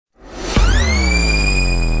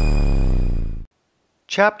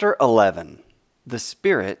Chapter 11. The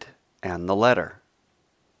Spirit and the Letter.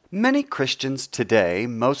 Many Christians today,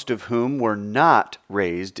 most of whom were not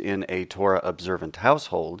raised in a Torah-observant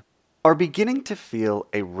household, are beginning to feel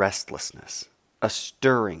a restlessness, a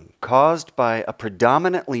stirring caused by a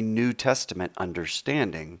predominantly New Testament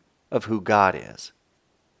understanding of who God is.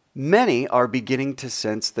 Many are beginning to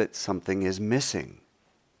sense that something is missing.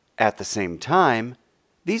 At the same time,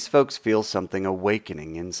 these folks feel something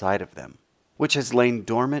awakening inside of them, which has lain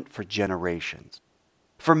dormant for generations.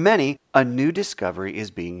 For many, a new discovery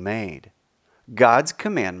is being made. God's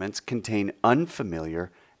commandments contain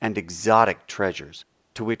unfamiliar and exotic treasures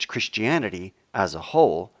to which Christianity, as a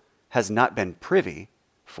whole, has not been privy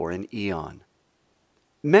for an eon.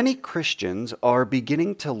 Many Christians are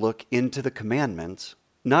beginning to look into the commandments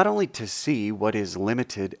not only to see what is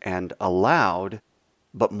limited and allowed,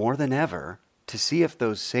 but more than ever, to see if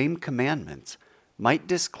those same commandments might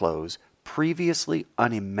disclose previously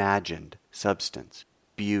unimagined substance,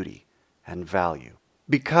 beauty, and value.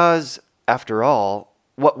 Because, after all,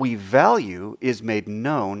 what we value is made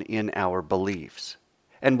known in our beliefs,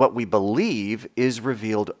 and what we believe is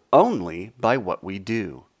revealed only by what we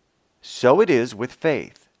do. So it is with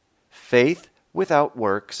faith. Faith without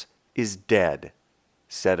works is dead.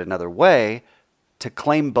 Said another way, to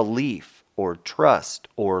claim belief or trust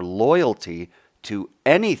or loyalty to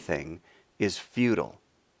anything is futile.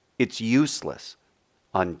 It's useless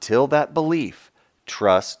until that belief,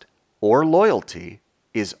 trust, or loyalty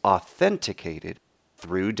is authenticated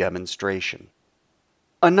through demonstration.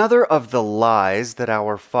 Another of the lies that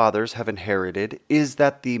our fathers have inherited is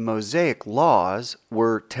that the Mosaic laws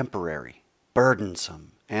were temporary,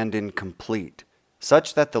 burdensome, and incomplete,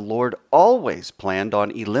 such that the Lord always planned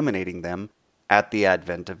on eliminating them at the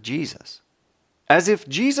advent of Jesus. As if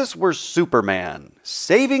Jesus were Superman,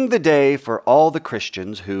 saving the day for all the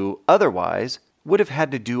Christians who, otherwise, would have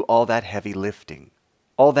had to do all that heavy lifting,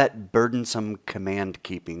 all that burdensome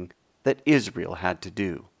command-keeping that Israel had to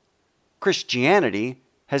do. Christianity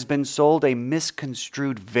has been sold a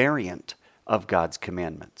misconstrued variant of God's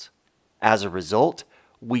commandments. As a result,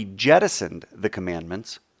 we jettisoned the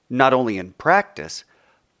commandments, not only in practice,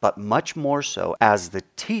 but much more so as the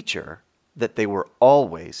teacher that they were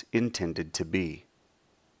always intended to be.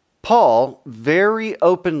 Paul very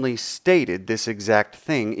openly stated this exact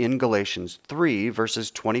thing in Galatians 3, verses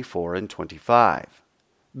 24 and 25.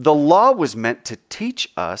 The law was meant to teach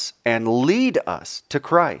us and lead us to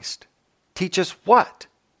Christ. Teach us what?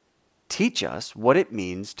 Teach us what it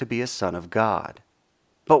means to be a son of God.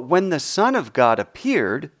 But when the Son of God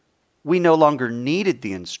appeared, we no longer needed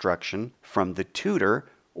the instruction from the tutor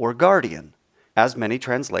or guardian, as many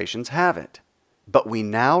translations have it. But we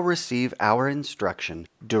now receive our instruction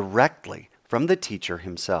directly from the teacher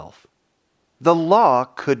himself. The law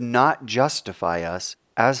could not justify us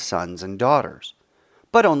as sons and daughters,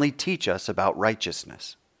 but only teach us about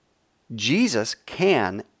righteousness. Jesus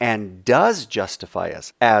can and does justify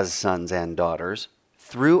us as sons and daughters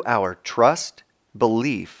through our trust,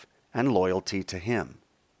 belief, and loyalty to Him.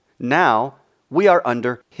 Now, we are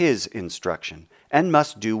under His instruction and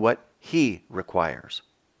must do what He requires.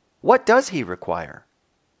 What does He require?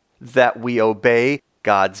 That we obey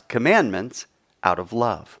God's commandments out of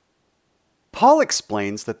love. Paul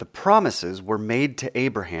explains that the promises were made to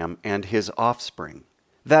Abraham and his offspring,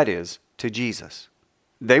 that is, to Jesus.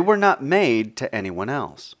 They were not made to anyone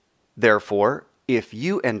else. Therefore, if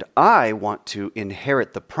you and I want to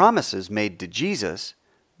inherit the promises made to Jesus,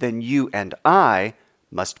 then you and I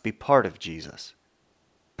must be part of Jesus.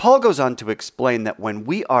 Paul goes on to explain that when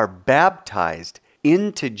we are baptized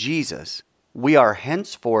into Jesus, we are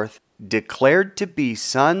henceforth declared to be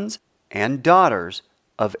sons and daughters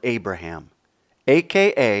of Abraham,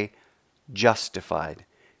 aka justified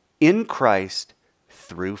in Christ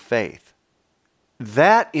through faith.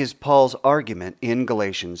 That is Paul's argument in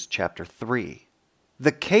Galatians chapter 3.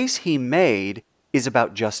 The case he made is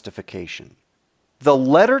about justification. The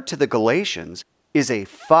letter to the Galatians is a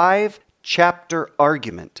 5-chapter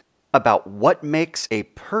argument about what makes a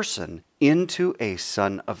person into a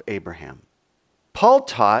son of Abraham. Paul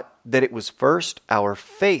taught that it was first our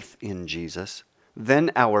faith in Jesus,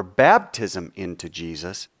 then our baptism into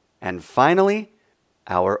Jesus, and finally,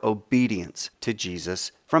 our obedience to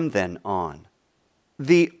Jesus from then on.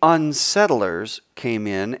 The unsettlers came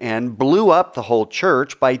in and blew up the whole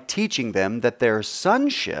church by teaching them that their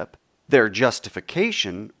sonship, their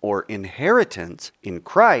justification or inheritance in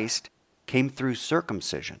Christ, came through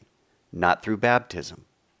circumcision, not through baptism.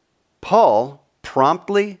 Paul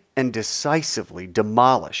promptly and decisively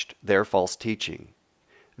demolished their false teaching.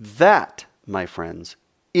 That, my friends,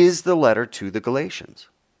 is the letter to the Galatians.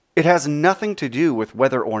 It has nothing to do with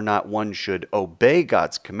whether or not one should obey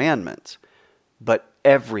God's commandments, but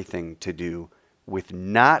everything to do with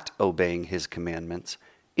not obeying His commandments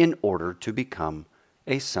in order to become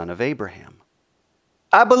a son of Abraham.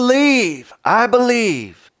 I believe. I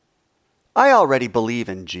already believe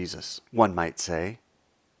in Jesus, one might say.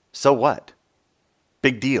 So what?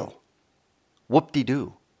 Big deal.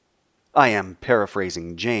 Whoop-de-doo. I am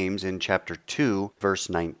paraphrasing James in chapter 2, verse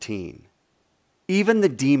 19. Even the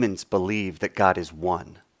demons believe that God is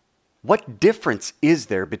one. What difference is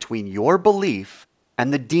there between your belief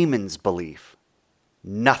and the demons' belief?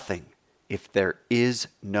 Nothing, if there is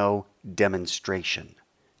no demonstration,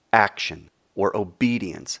 action, or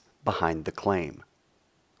obedience behind the claim.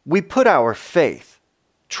 We put our faith,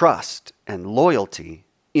 trust, and loyalty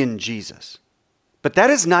in Jesus. But that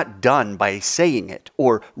is not done by saying it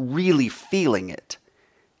or really feeling it.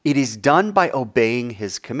 It is done by obeying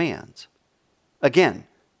His commands. Again,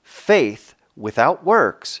 faith without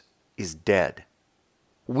works is dead.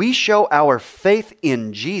 We show our faith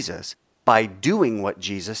in Jesus by doing what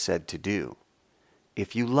Jesus said to do.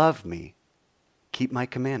 If you love me, keep my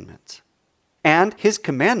commandments. And His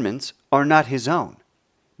commandments are not His own,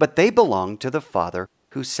 but they belong to the Father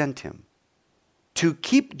who sent Him. To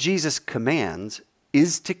keep Jesus' commands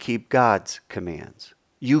is to keep God's commands.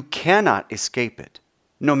 You cannot escape it,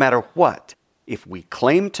 no matter what. If we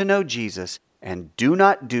claim to know Jesus and do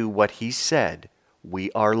not do what He said,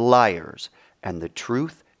 we are liars, and the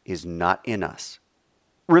truth is not in us.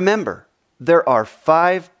 Remember, there are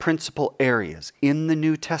 5 principal areas in the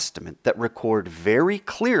New Testament that record very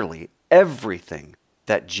clearly everything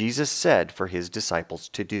that Jesus said for His disciples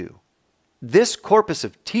to do. This corpus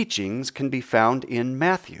of teachings can be found in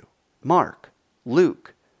Matthew, Mark,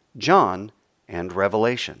 Luke, John, and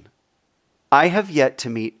Revelation. I have yet to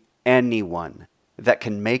meet anyone that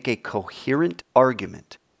can make a coherent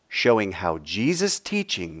argument showing how Jesus'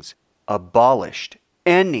 teachings abolished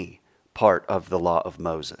any part of the law of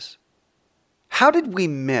Moses. How did we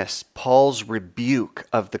miss Paul's rebuke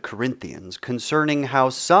of the Corinthians concerning how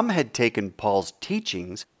some had taken Paul's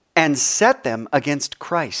teachings and set them against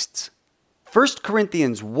Christ's? 1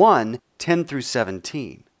 Corinthians 1, 10 through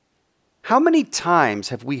 17. How many times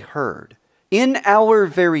have we heard, in our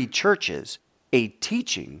very churches, a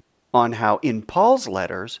teaching on how in Paul's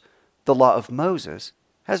letters, the law of Moses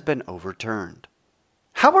has been overturned?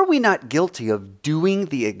 How are we not guilty of doing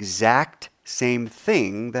the exact same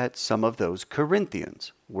thing that some of those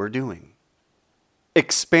Corinthians were doing?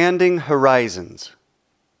 Expanding horizons.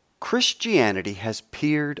 Christianity has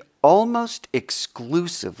peered almost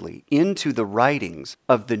exclusively into the writings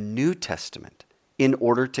of the New Testament in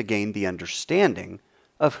order to gain the understanding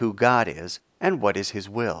of who God is and what is His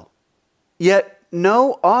will. Yet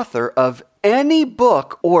no author of any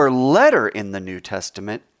book or letter in the New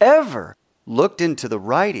Testament ever looked into the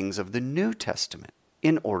writings of the New Testament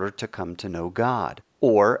in order to come to know God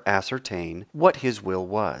or ascertain what His will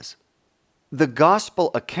was. The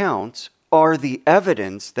gospel accounts are the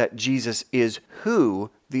evidence that Jesus is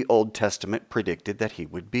who the Old Testament predicted that He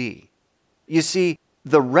would be. You see,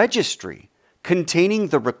 the registry containing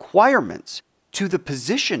the requirements to the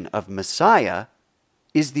position of Messiah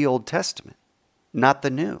is the Old Testament, not the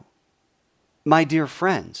New. My dear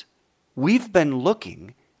friends, we've been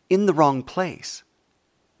looking in the wrong place.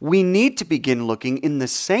 We need to begin looking in the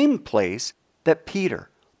same place that Peter,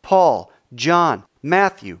 Paul, John,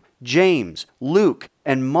 Matthew, James, Luke,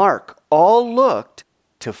 and Mark all looked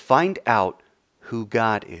to find out who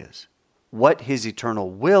God is, what His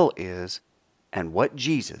eternal will is, and what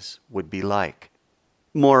Jesus would be like.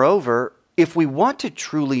 Moreover, if we want to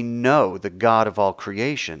truly know the God of all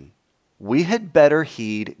creation, we had better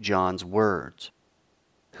heed John's words.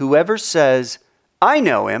 Whoever says, I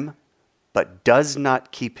know Him, but does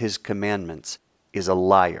not keep His commandments is a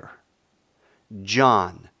liar.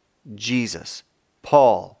 John, Jesus,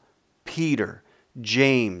 Paul, Peter,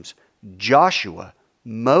 James, Joshua,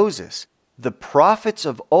 Moses, the prophets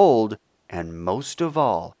of old, and most of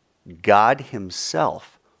all, God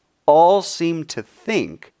Himself, all seem to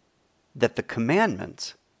think that the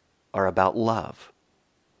commandments are about love.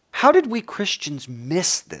 How did we Christians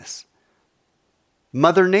miss this?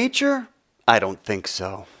 Mother Nature? I don't think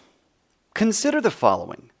so. Consider the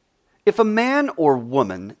following. If a man or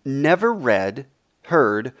woman never read,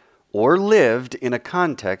 heard, or lived in a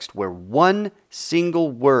context where one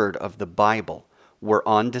single word of the Bible were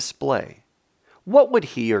on display, what would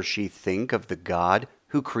he or she think of the God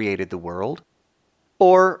who created the world?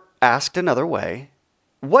 Or, asked another way,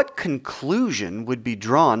 what conclusion would be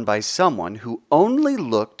drawn by someone who only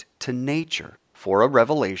looked to nature for a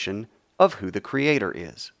revelation of who the Creator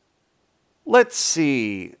is? Let's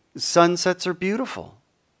see. Sunsets are beautiful.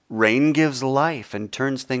 Rain gives life and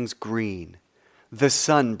turns things green. The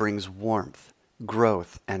sun brings warmth,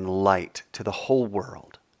 growth, and light to the whole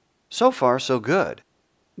world. So far, so good.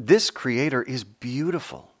 This Creator is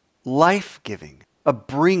beautiful, life-giving, a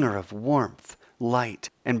bringer of warmth, light,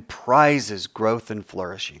 and prizes growth and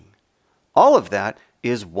flourishing. All of that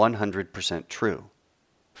is 100% true.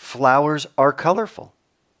 Flowers are colorful.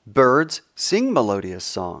 Birds sing melodious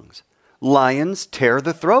songs. Lions tear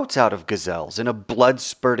the throats out of gazelles in a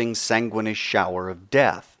blood-spurting, sanguinous shower of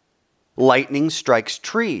death. Lightning strikes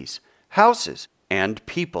trees, houses, and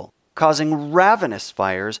people, causing ravenous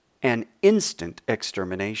fires and instant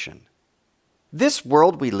extermination. This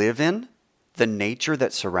world we live in, the nature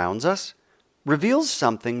that surrounds us, reveals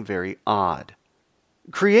something very odd.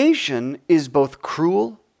 Creation is both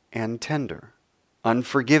cruel and tender,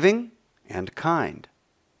 unforgiving and kind,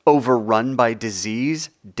 overrun by disease,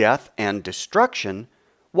 death, and destruction,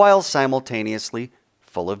 while simultaneously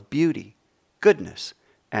full of beauty, goodness,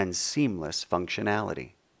 and seamless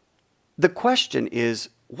functionality. The question is,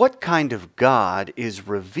 what kind of God is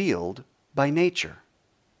revealed by nature?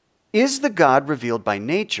 Is the God revealed by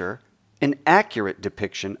nature an accurate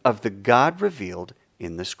depiction of the God revealed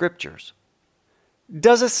in the Scriptures?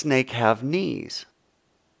 Does a snake have knees?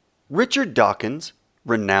 Richard Dawkins,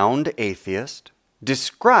 renowned atheist,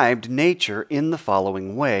 described nature in the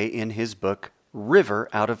following way in his book, River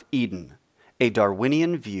Out of Eden, A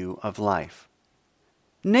Darwinian View of Life.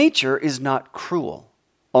 Nature is not cruel,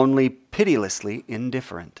 only pitilessly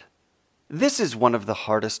indifferent. This is one of the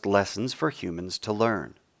hardest lessons for humans to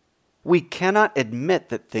learn. We cannot admit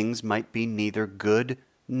that things might be neither good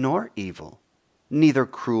nor evil, neither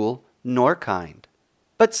cruel nor kind,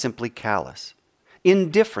 but simply callous,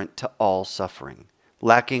 indifferent to all suffering,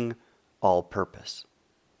 lacking all purpose.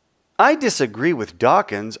 I disagree with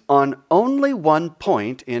Dawkins on only one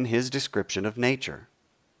point in his description of nature.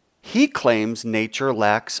 He claims nature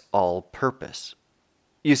lacks all purpose.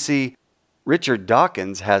 You see, Richard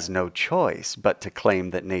Dawkins has no choice but to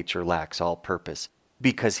claim that nature lacks all purpose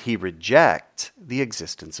because he rejects the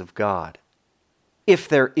existence of God. If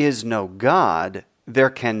there is no God,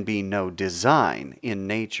 there can be no design in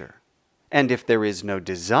nature. And if there is no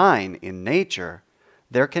design in nature,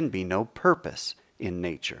 there can be no purpose in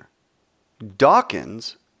nature.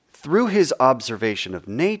 Dawkins, through his observation of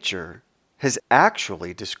nature, has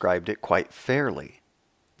actually described it quite fairly.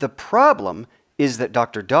 The problem is that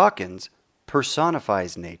Dr. Dawkins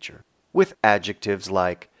personifies nature with adjectives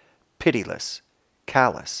like pitiless,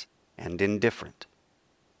 callous, and indifferent.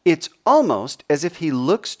 It's almost as if he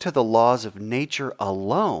looks to the laws of nature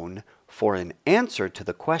alone for an answer to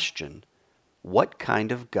the question, what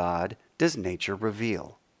kind of God does nature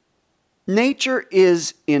reveal? Nature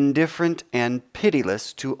is indifferent and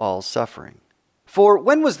pitiless to all suffering. For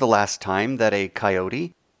when was the last time that a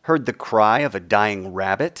coyote heard the cry of a dying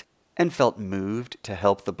rabbit and felt moved to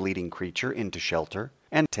help the bleeding creature into shelter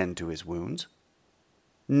and tend to his wounds?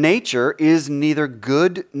 Nature is neither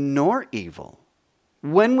good nor evil.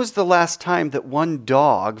 When was the last time that one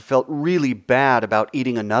dog felt really bad about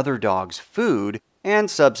eating another dog's food and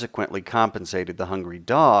subsequently compensated the hungry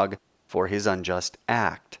dog for his unjust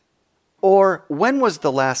act? Or when was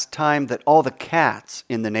the last time that all the cats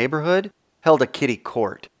in the neighborhood held a kitty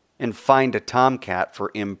court and fined a tomcat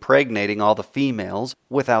for impregnating all the females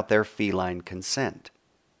without their feline consent?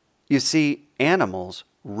 You see, animals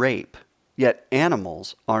rape, yet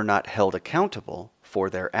animals are not held accountable for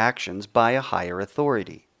their actions by a higher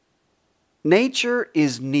authority. Nature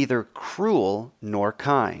is neither cruel nor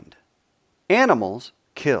kind. Animals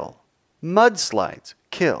kill. Mudslides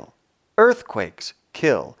kill. Earthquakes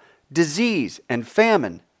kill. Disease and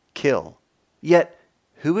famine kill. Yet,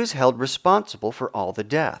 who is held responsible for all the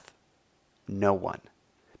death? No one,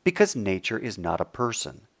 because nature is not a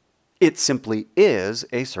person. It simply is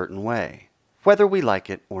a certain way, whether we like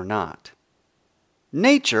it or not.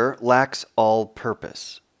 Nature lacks all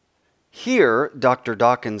purpose. Here, Dr.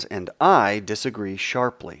 Dawkins and I disagree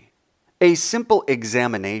sharply. A simple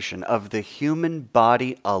examination of the human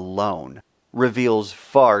body alone reveals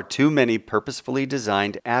far too many purposefully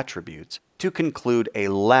designed attributes to conclude a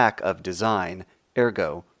lack of design,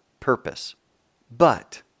 ergo, purpose.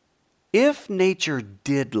 But if nature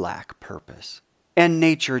did lack purpose, and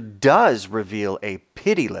nature does reveal a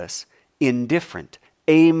pitiless, indifferent,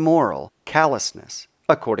 amoral callousness,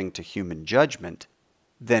 according to human judgment,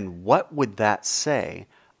 then what would that say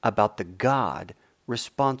about the God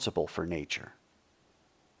responsible for nature?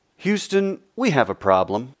 Houston, we have a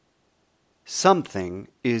problem. Something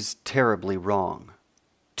is terribly wrong.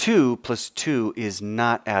 2 + 2 is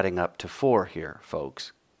not adding up to 4 here,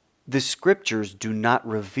 folks. The Scriptures do not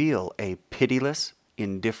reveal a pitiless,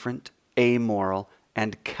 indifferent, amoral,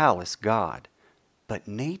 and callous God, but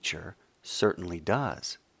nature certainly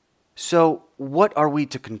does. So, what are we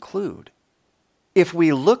to conclude? If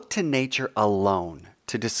we look to nature alone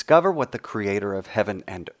to discover what the Creator of heaven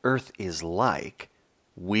and earth is like,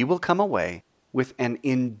 we will come away with an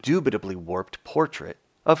indubitably warped portrait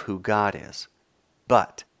of who God is.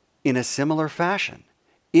 But, in a similar fashion,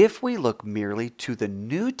 if we look merely to the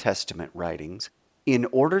New Testament writings in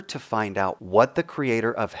order to find out what the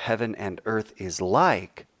Creator of heaven and earth is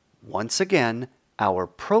like, once again, our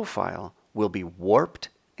profile will be warped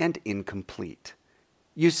and incomplete.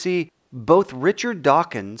 You see, both Richard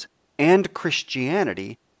Dawkins and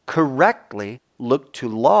Christianity correctly look to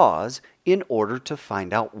laws in order to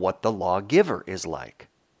find out what the lawgiver is like.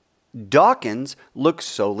 Dawkins looks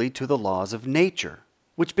solely to the laws of nature,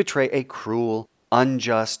 which betray a cruel,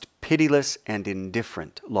 unjust, pitiless, and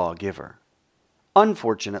indifferent lawgiver.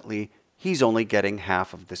 Unfortunately, he's only getting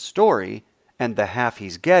half of the story, and the half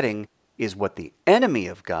he's getting is what the enemy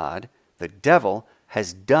of God, the devil,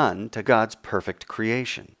 has done to God's perfect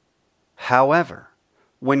creation. However,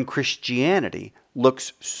 when Christianity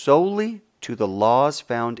looks solely to the laws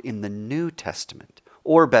found in the New Testament,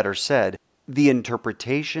 or better said, the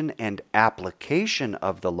interpretation and application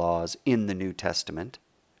of the laws in the New Testament,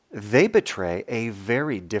 they betray a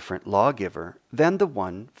very different lawgiver than the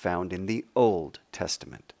one found in the Old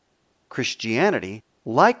Testament. Christianity,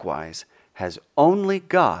 likewise, has only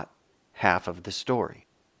got half of the story.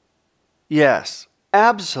 Yes,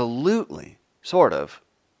 absolutely, sort of,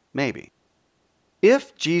 maybe.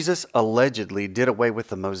 If Jesus allegedly did away with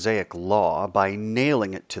the Mosaic law by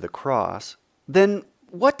nailing it to the cross, then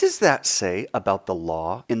what does that say about the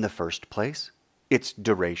law in the first place? Its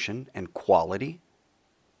duration and quality?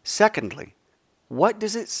 Secondly, what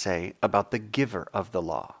does it say about the giver of the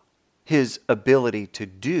law? His ability to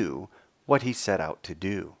do what he set out to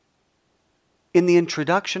do. In the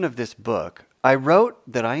introduction of this book, I wrote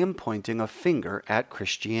that I am pointing a finger at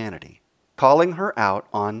Christianity, calling her out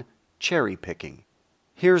on cherry picking.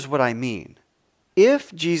 Here's what I mean.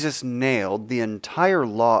 If Jesus nailed the entire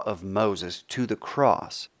law of Moses to the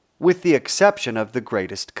cross, with the exception of the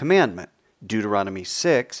greatest commandment, Deuteronomy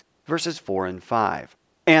 6, verses 4 and 5,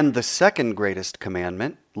 and the second greatest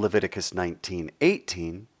commandment, Leviticus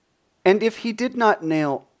 19:18, and if he did not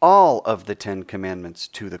nail all of the 10 commandments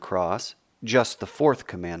to the cross, just the fourth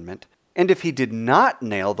commandment, and if he did not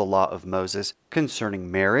nail the law of Moses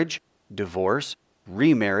concerning marriage, divorce,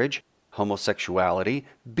 remarriage, homosexuality,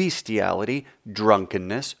 bestiality,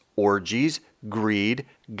 drunkenness, orgies, greed,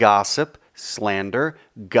 gossip, slander,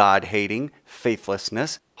 God-hating,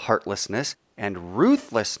 faithlessness, heartlessness, and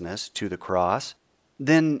ruthlessness to the cross,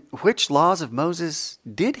 then which laws of Moses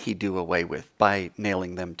did he do away with by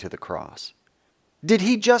nailing them to the cross? Did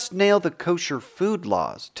he just nail the kosher food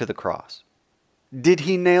laws to the cross? Did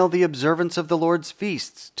he nail the observance of the Lord's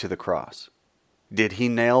feasts to the cross? Did he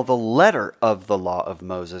nail the letter of the law of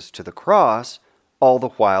Moses to the cross, all the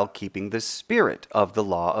while keeping the spirit of the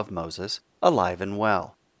law of Moses alive and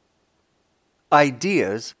well?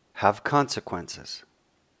 Ideas have consequences.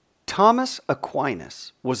 Thomas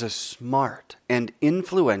Aquinas was a smart and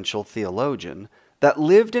influential theologian that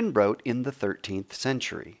lived and wrote in the 13th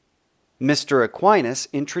century. Mr. Aquinas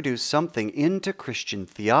introduced something into Christian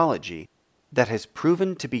theology that has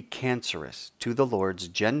proven to be cancerous to the Lord's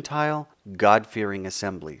Gentile, God-fearing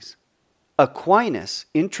assemblies. Aquinas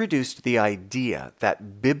introduced the idea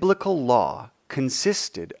that biblical law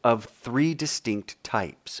consisted of 3 distinct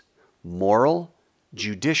types: moral,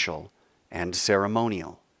 judicial, and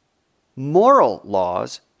ceremonial. Moral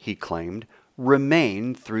laws, he claimed,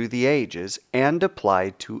 remain through the ages and apply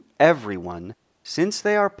to everyone since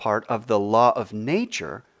they are part of the law of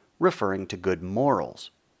nature, referring to good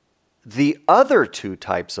morals. The other 2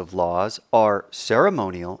 types of laws are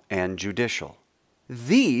ceremonial and judicial.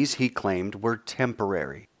 These, he claimed, were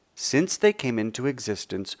temporary, since they came into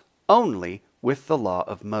existence only with the law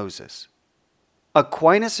of Moses.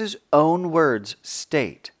 Aquinas' own words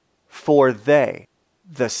state, "For they,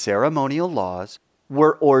 the ceremonial laws,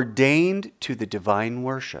 were ordained to the divine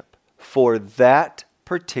worship for that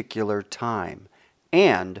particular time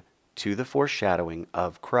and to the foreshadowing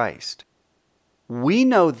of Christ." We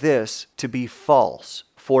know this to be false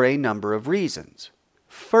for a number of reasons.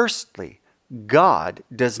 Firstly, God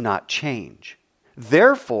does not change.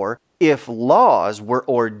 Therefore, if laws were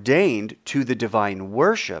ordained to the divine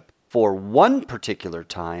worship for one particular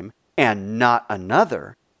time and not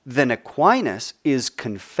another, then Aquinas is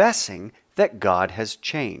confessing that God has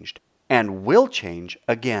changed and will change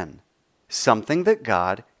again, something that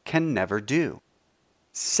God can never do.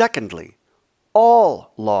 Secondly,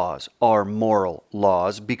 all laws are moral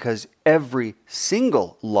laws because every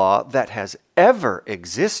single law that has ever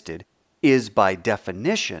existed is by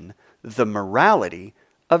definition the morality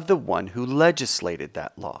of the one who legislated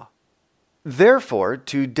that law. Therefore,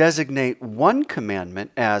 to designate one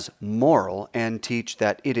commandment as moral and teach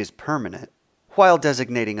that it is permanent, while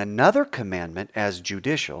designating another commandment as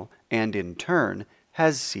judicial and in turn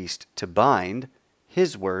has ceased to bind,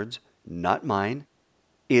 his words, not mine,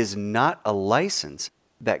 is not a license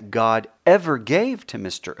that God ever gave to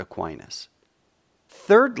Mr. Aquinas.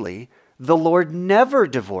 Thirdly, the Lord never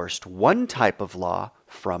divorced one type of law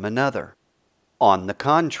from another. On the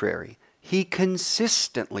contrary, he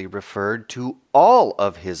consistently referred to all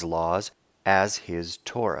of his laws as his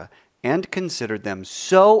Torah and considered them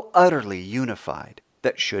so utterly unified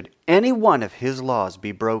that should any one of his laws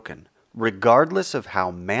be broken, regardless of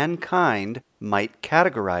how mankind might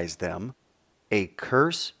categorize them, a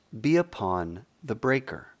curse be upon the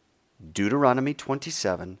breaker. Deuteronomy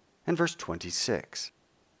 27 and verse 26.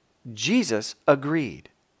 Jesus agreed.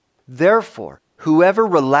 Therefore, whoever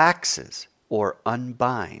relaxes or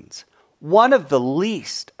unbinds one of the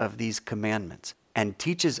least of these commandments and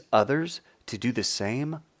teaches others to do the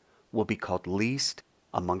same will be called least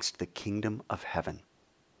amongst the kingdom of heaven.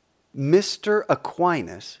 Mr.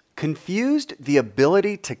 Aquinas confused the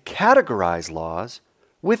ability to categorize laws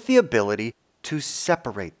with the ability to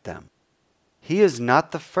separate them. He is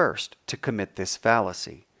not the first to commit this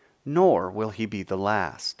fallacy, nor will he be the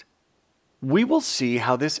last. We will see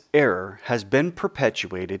how this error has been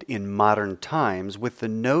perpetuated in modern times with the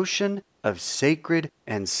notion of sacred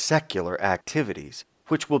and secular activities,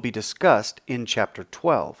 which will be discussed in chapter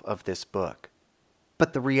 12 of this book.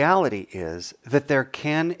 But the reality is that there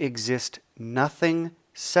can exist nothing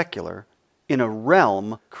secular in a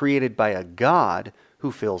realm created by a God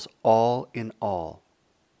who fills all in all.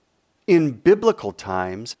 In biblical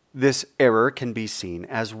times, this error can be seen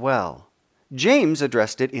as well. James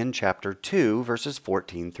addressed it in chapter 2, verses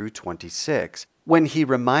 14 through 26, when he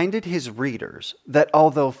reminded his readers that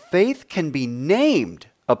although faith can be named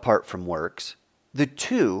apart from works, the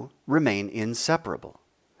two remain inseparable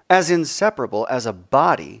as a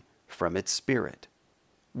body from its spirit.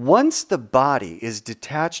 Once the body is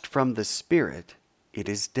detached from the spirit, it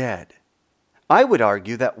is dead. I would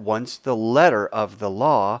argue that once the letter of the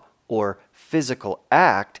law, or physical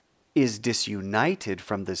act, is disunited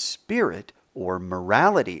from the spirit or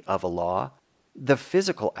morality of a law, the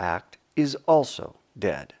physical act is also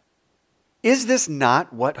dead. Is this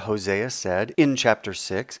not what Hosea said in chapter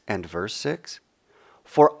 6 and verse 6?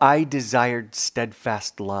 For I desired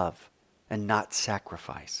steadfast love and not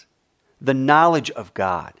sacrifice, the knowledge of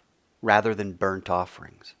God rather than burnt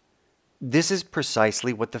offerings. This is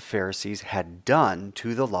precisely what the Pharisees had done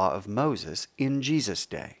to the law of Moses in Jesus'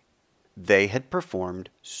 day. They had performed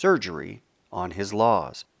surgery on his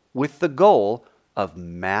laws with the goal of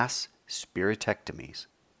mass spiritectomies.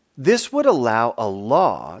 This would allow a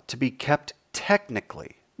law to be kept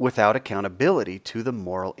technically without accountability to the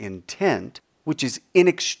moral intent, which is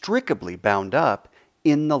inextricably bound up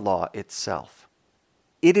in the law itself.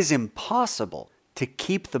 It is impossible to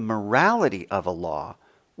keep the morality of a law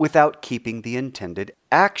without keeping the intended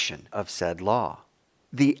action of said law.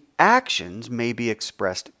 The actions may be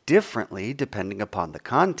expressed differently depending upon the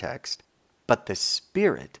context, but the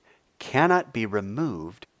spirit cannot be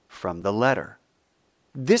removed from the letter.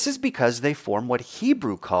 This is because they form what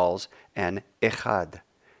Hebrew calls an echad,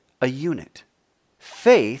 a unit.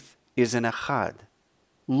 Faith is an echad.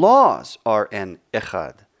 Laws are an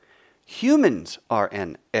echad. Humans are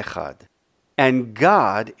an echad. And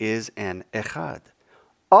God is an echad.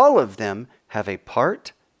 All of them have a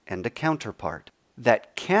part and a counterpart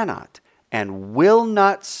that cannot and will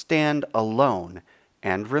not stand alone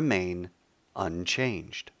and remain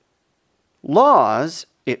unchanged. Laws,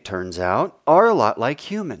 it turns out, are a lot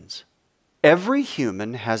like humans. Every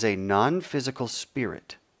human has a non-physical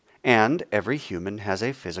spirit, and every human has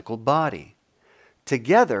a physical body.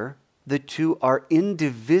 Together, the two are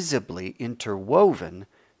indivisibly interwoven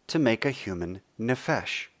to make a human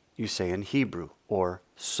nephesh, you say in Hebrew, or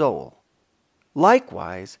soul.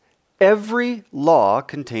 Likewise, every law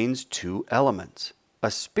contains two elements, a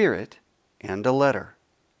spirit and a letter.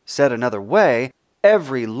 Said another way,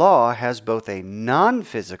 every law has both a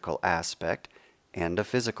non-physical aspect and a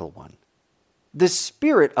physical one. The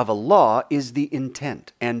spirit of a law is the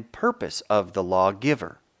intent and purpose of the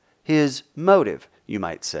lawgiver, his motive, you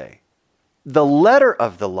might say. The letter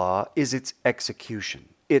of the law is its execution,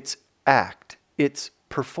 its act, its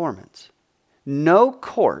performance. No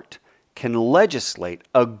court can legislate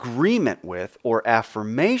agreement with or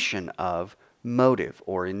affirmation of motive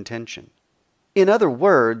or intention. In other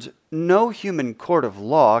words, no human court of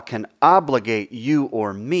law can obligate you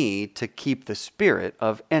or me to keep the spirit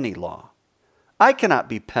of any law. I cannot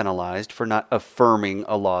be penalized for not affirming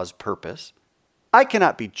a law's purpose. I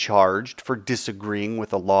cannot be charged for disagreeing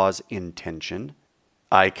with a law's intention.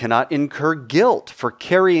 I cannot incur guilt for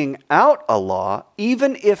carrying out a law,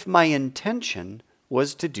 even if my intention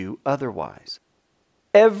was to do otherwise.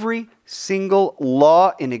 Every single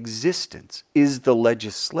law in existence is the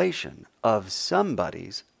legislation of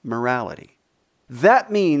somebody's morality.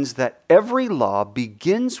 That means that every law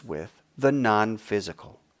begins with the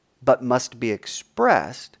non-physical, but must be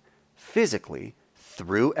expressed physically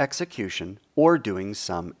through execution or doing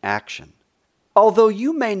some action. Although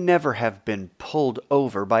you may never have been pulled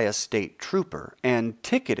over by a state trooper and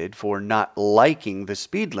ticketed for not liking the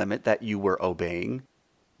speed limit that you were obeying,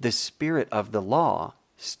 the spirit of the law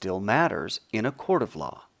still matters in a court of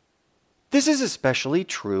law. This is especially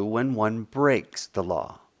true when one breaks the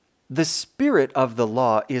law. The spirit of the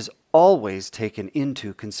law is always taken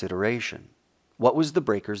into consideration. What was the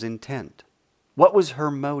breaker's intent? What was her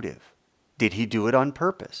motive? Did he do it on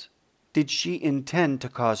purpose? Did she intend to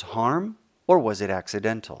cause harm, or was it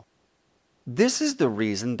accidental? This is the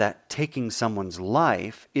reason that taking someone's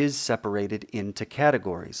life is separated into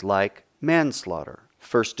categories like manslaughter,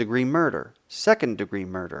 first-degree murder, second-degree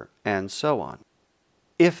murder, and so on.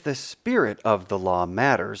 If the spirit of the law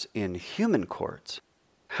matters in human courts,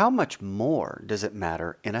 how much more does it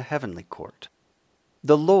matter in a heavenly court?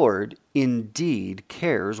 The Lord indeed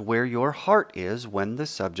cares where your heart is when the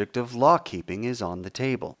subject of law-keeping is on the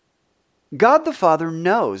table. God the Father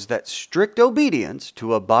knows that strict obedience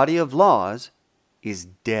to a body of laws is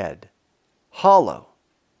dead, hollow,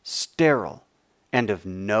 sterile, and of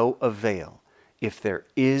no avail if there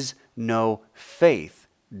is no faith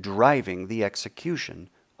driving the execution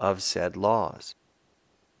of said laws.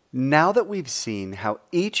 Now that we've seen how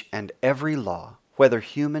each and every law, whether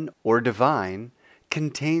human or divine,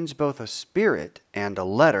 contains both a spirit and a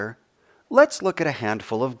letter, let's look at a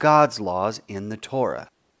handful of God's laws in the Torah,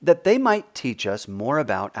 that they might teach us more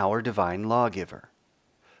about our divine lawgiver.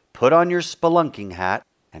 Put on your spelunking hat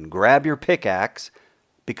and grab your pickaxe,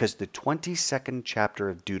 because the 22nd chapter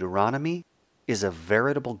of Deuteronomy is a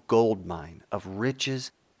veritable gold mine of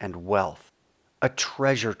riches and wealth, a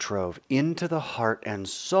treasure trove into the heart and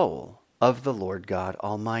soul of the Lord God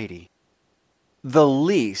Almighty. The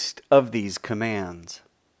least of these commands.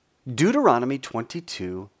 Deuteronomy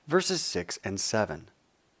 22, verses 6 and 7.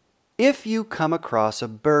 If you come across a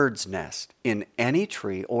bird's nest in any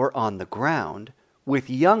tree or on the ground, with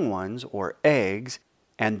young ones or eggs,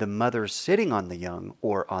 and the mother sitting on the young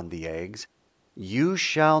or on the eggs, you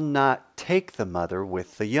shall not take the mother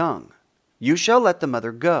with the young. You shall let the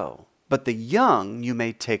mother go, but the young you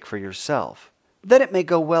may take for yourself, that it may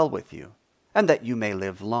go well with you, and that you may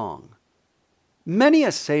live long. Many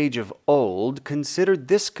a sage of old considered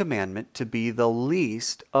this commandment to be the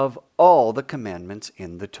least of all the commandments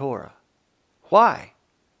in the Torah. Why?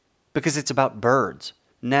 Because it's about birds,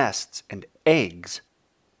 nests, and eggs.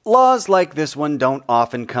 Laws like this one don't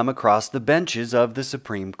often come across the benches of the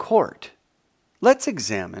Supreme Court. Let's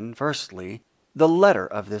examine, firstly, the letter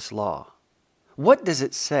of this law. What does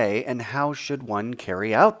it say, and how should one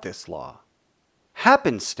carry out this law?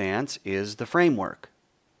 Happenstance is the framework.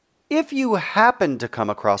 If you happen to come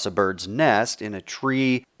across a bird's nest in a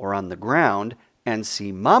tree or on the ground and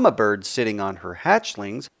see mama bird sitting on her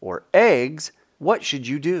hatchlings or eggs, what should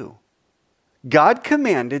you do? God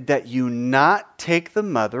commanded that you not take the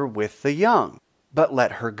mother with the young, but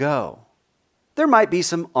let her go. There might be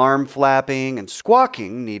some arm flapping and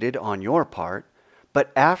squawking needed on your part,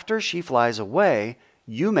 but after she flies away,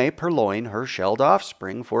 you may purloin her shelled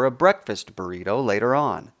offspring for a breakfast burrito later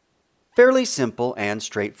on. Fairly simple and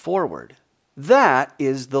straightforward. That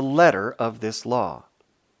is the letter of this law.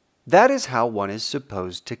 That is how one is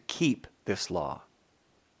supposed to keep this law.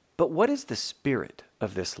 But what is the spirit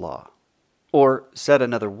of this law? Or, said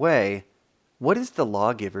another way, what is the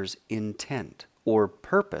lawgiver's intent or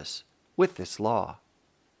purpose with this law?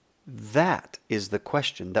 That is the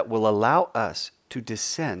question that will allow us to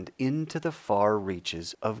descend into the far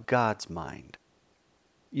reaches of God's mind.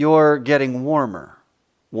 You're getting warmer.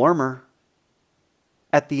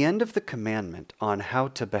 At the end of the commandment on how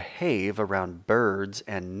to behave around birds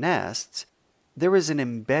and nests, there is an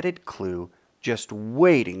embedded clue just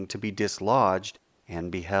waiting to be dislodged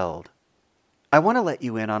and beheld. I want to let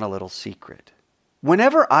you in on a little secret.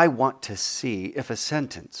 Whenever I want to see if a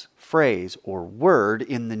sentence, phrase, or word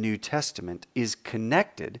in the New Testament is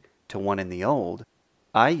connected to one in the Old,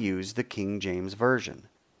 I use the King James Version.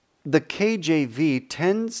 The KJV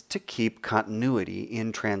tends to keep continuity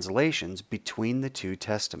in translations between the two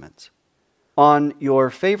testaments. On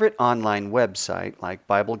your favorite online website, like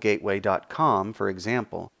BibleGateway.com, for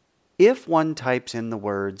example, if one types in the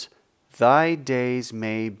words, "Thy days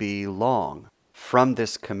may be long," from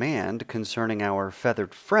this command concerning our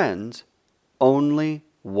feathered friends, only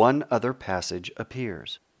one other passage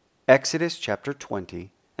appears. Exodus chapter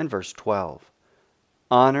 20 and verse 12.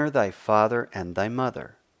 Honor thy father and thy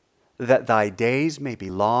mother, that thy days may be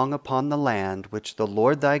long upon the land which the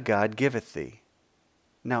Lord thy God giveth thee.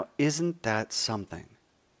 Now, isn't that something?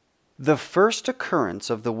 The first occurrence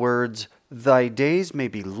of the words, "thy days may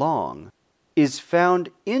be long," is found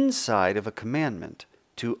inside of a commandment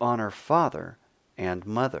to honor father and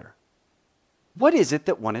mother. What is it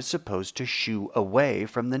that one is supposed to shoo away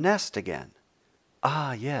from the nest again?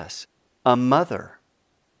 Ah, yes, a mother.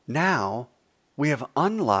 Now, we have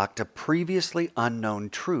unlocked a previously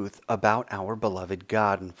unknown truth about our beloved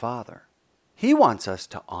God and Father. He wants us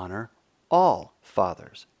to honor all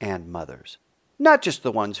fathers and mothers, not just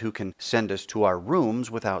the ones who can send us to our rooms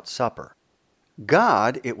without supper.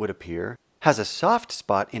 God, it would appear, has a soft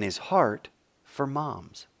spot in his heart for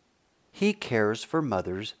moms. He cares for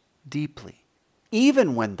mothers deeply,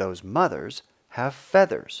 even when those mothers have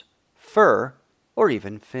feathers, fur, or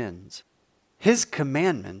even fins. His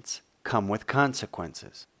commandments come with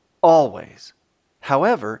consequences, always.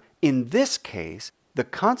 However, in this case, the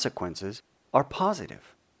consequences are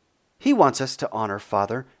positive. He wants us to honor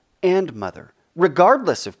father and mother,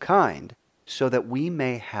 regardless of kind, so that we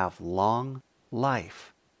may have long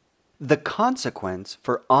life. The consequence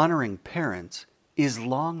for honoring parents is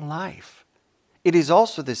long life. It is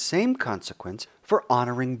also the same consequence for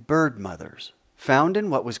honoring bird mothers, found in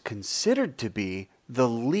what was considered to be the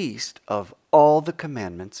least of all the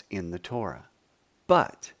commandments in the Torah.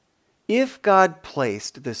 But if God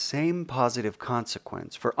placed the same positive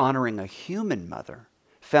consequence for honoring a human mother,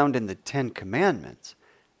 found in the Ten Commandments,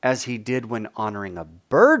 as he did when honoring a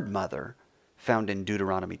bird mother, found in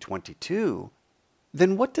Deuteronomy 22,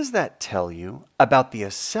 then what does that tell you about the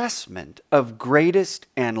assessment of greatest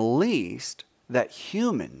and least that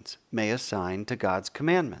humans may assign to God's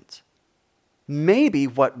commandments? Maybe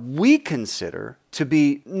what we consider to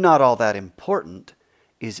be not all that important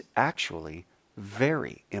is actually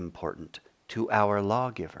very important to our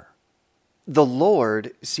lawgiver. The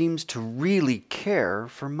Lord seems to really care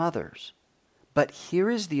for mothers. But here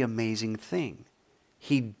is the amazing thing.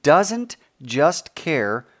 He doesn't just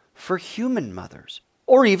care for human mothers,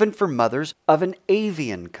 or even for mothers of an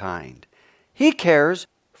avian kind. He cares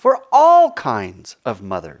for all kinds of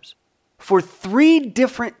mothers. For 3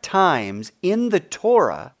 different times in the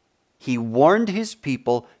Torah, he warned his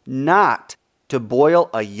people not to boil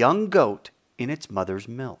a young goat in its mother's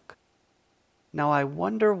milk. Now I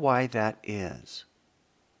wonder why that is.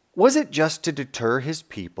 Was it just to deter his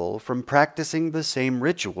people from practicing the same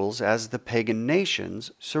rituals as the pagan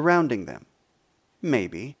nations surrounding them?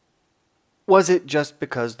 Maybe. Was it just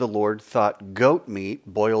because the Lord thought goat meat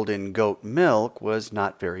boiled in goat milk was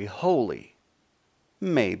not very holy?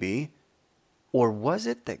 Maybe. Or was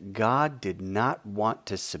it that God did not want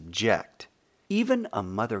to subject even a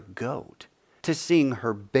mother goat to seeing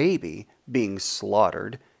her baby being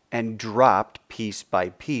slaughtered and dropped piece by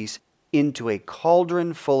piece into a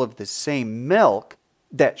cauldron full of the same milk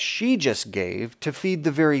that she just gave to feed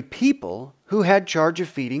the very people who had charge of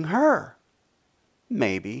feeding her?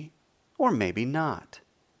 Maybe, or maybe not.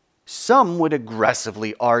 Some would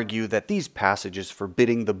aggressively argue that these passages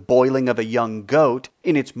forbidding the boiling of a young goat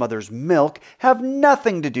in its mother's milk have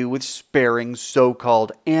nothing to do with sparing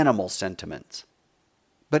so-called animal sentiments.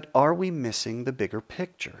 But are we missing the bigger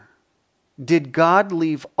picture? Did God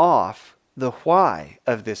leave off the why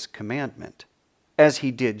of this commandment, as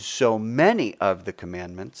he did so many of the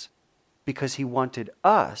commandments, because he wanted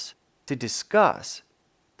us to discuss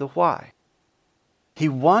the why? He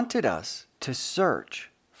wanted us to search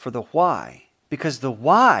for the why, because the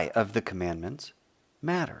why of the commandments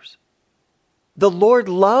matters. The Lord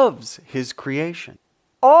loves his creation,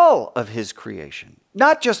 all of his creation,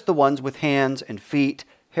 not just the ones with hands and feet,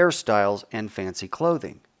 hairstyles, and fancy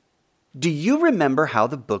clothing. Do you remember how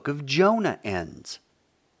the book of Jonah ends?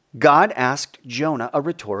 God asked Jonah a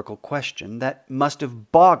rhetorical question that must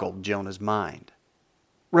have boggled Jonah's mind.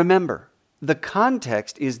 Remember, the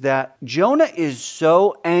context is that Jonah is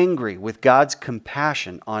so angry with God's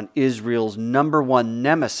compassion on Israel's number one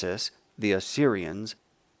nemesis, the Assyrians,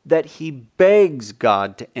 that he begs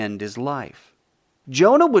God to end his life.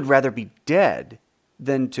 Jonah would rather be dead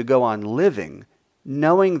than to go on living,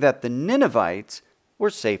 knowing that the Ninevites were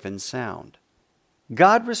safe and sound.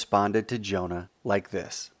 God responded to Jonah like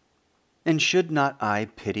this. And should not I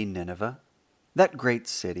pity Nineveh, that great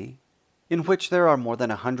city, in which there are more than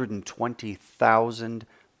 120,000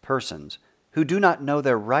 persons who do not know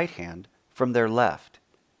their right hand from their left,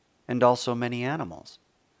 and also many animals?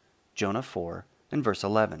 Jonah 4 and verse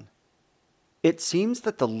 11. It seems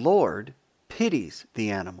that the Lord pities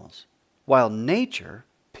the animals, while nature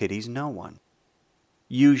pities no one.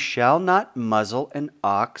 You shall not muzzle an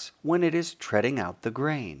ox when it is treading out the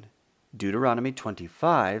grain. Deuteronomy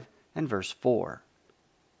 25 and verse 4.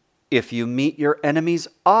 If you meet your enemy's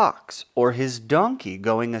ox or his donkey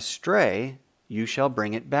going astray, you shall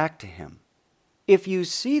bring it back to him. If you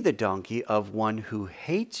see the donkey of one who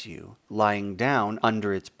hates you lying down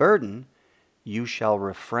under its burden, you shall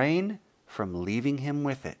refrain from leaving him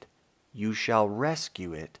with it. You shall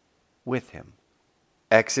rescue it with him.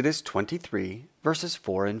 Exodus 23, verses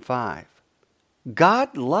 4 and 5.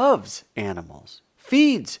 God loves animals,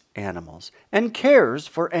 feeds animals, and cares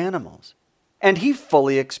for animals. And He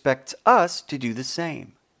fully expects us to do the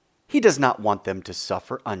same. He does not want them to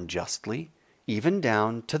suffer unjustly, even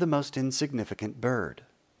down to the most insignificant bird.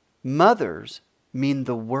 Mothers mean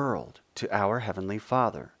the world to our Heavenly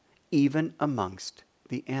Father, even amongst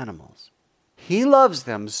the animals. He loves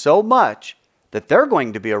them so much that they're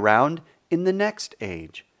going to be around in the next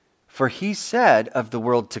age. For He said of the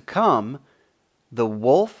world to come, "The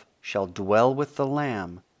wolf shall dwell with the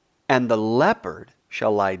lamb, and the leopard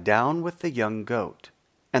shall lie down with the young goat,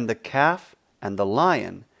 and the calf and the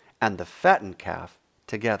lion and the fattened calf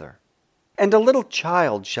together. And a little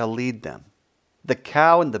child shall lead them. The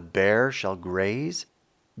cow and the bear shall graze,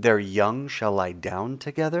 their young shall lie down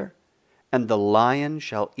together, and the lion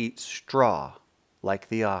shall eat straw like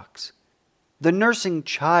the ox. The nursing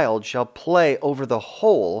child shall play over the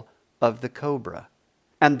hole of the cobra,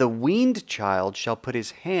 and the weaned child shall put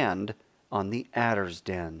his hand on the adder's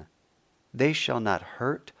den. They shall not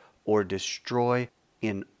hurt or destroy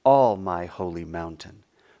in all my holy mountain.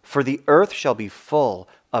 For the earth shall be full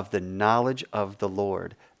of the knowledge of the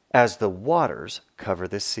Lord, as the waters cover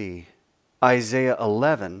the sea." Isaiah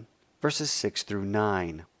 11, verses 6 through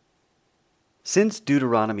 9. Since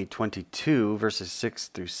Deuteronomy 22, verses 6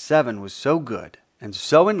 through 7 was so good and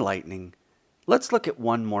so enlightening, let's look at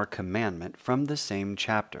one more commandment from the same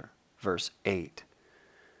chapter, verse 8.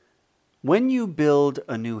 "When you build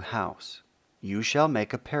a new house, you shall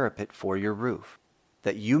make a parapet for your roof,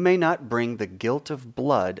 that you may not bring the guilt of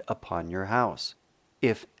blood upon your house,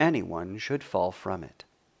 if anyone should fall from it."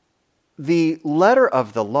 The letter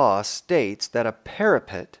of the law states that a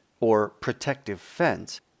parapet, or protective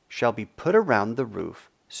fence, shall be put around the roof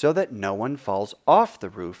so that no one falls off the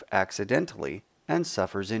roof accidentally and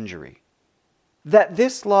suffers injury. That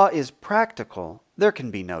this law is practical, there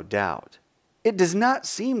can be no doubt. It does not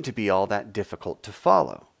seem to be all that difficult to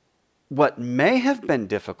follow. What may have been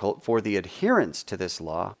difficult for the adherents to this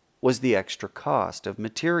law was the extra cost of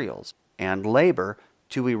materials and labor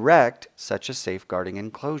to erect such a safeguarding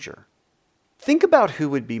enclosure. Think about who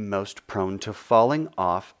would be most prone to falling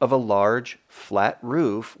off of a large, flat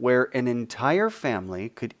roof where an entire family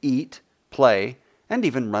could eat, play, and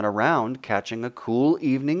even run around catching a cool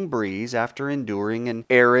evening breeze after enduring an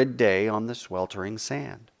arid day on the sweltering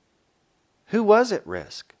sand. Who was at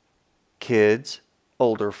risk? Kids,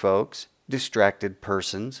 older folks, distracted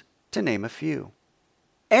persons, to name a few.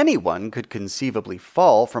 Anyone could conceivably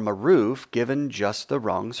fall from a roof given just the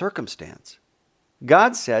wrong circumstance.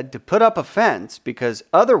 God said to put up a fence because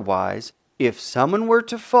otherwise, if someone were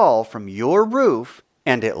to fall from your roof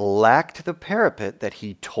and it lacked the parapet that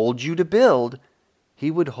He told you to build,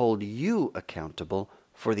 He would hold you accountable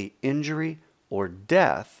for the injury or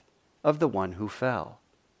death of the one who fell.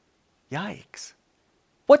 Yikes!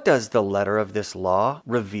 What does the letter of this law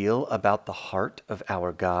reveal about the heart of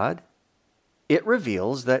our God? It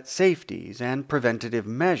reveals that safeties and preventative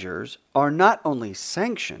measures are not only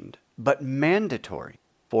sanctioned, but mandatory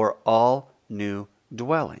for all new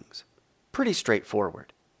dwellings. Pretty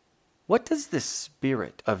straightforward. What does the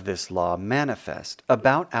spirit of this law manifest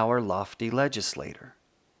about our lofty legislator?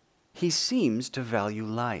 He seems to value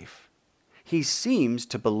life. He seems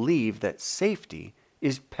to believe that safety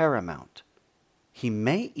is paramount. He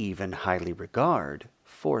may even highly regard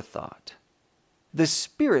forethought. The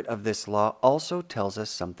spirit of this law also tells us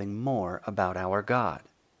something more about our God.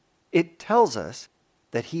 It tells us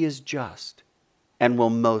that He is just and will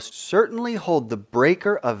most certainly hold the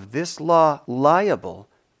breaker of this law liable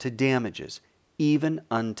to damages, even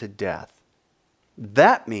unto death.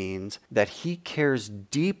 That means that He cares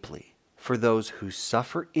deeply for those who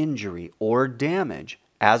suffer injury or damage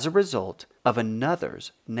as a result of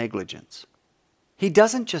another's negligence. He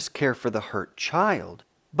doesn't just care for the hurt child,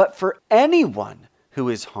 but for anyone who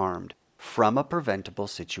is harmed from a preventable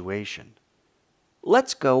situation.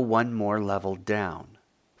 Let's go one more level down.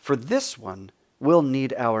 For this one, we'll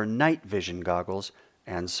need our night vision goggles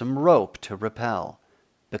and some rope to rappel,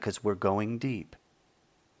 because we're going deep.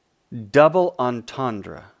 Double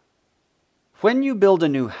entendre. When you build a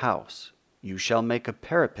new house, you shall make a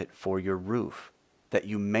parapet for your roof, that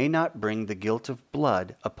you may not bring the guilt of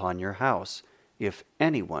blood upon your house, if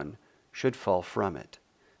anyone should fall from it.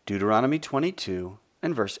 Deuteronomy 22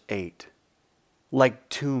 and verse 8. Like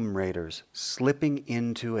tomb raiders slipping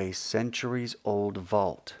into a centuries-old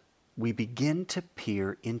vault, we begin to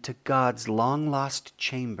peer into God's long-lost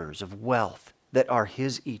chambers of wealth that are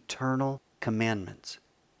His eternal commandments.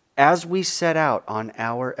 As we set out on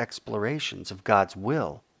our explorations of God's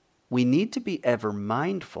will, we need to be ever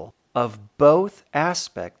mindful of both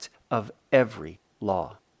aspects of every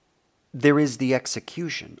law. There is the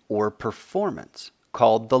execution or performance,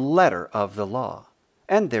 called the letter of the law,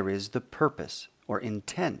 and there is the purpose or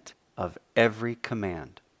intent of every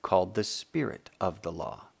command, called the spirit of the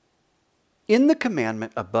law. In the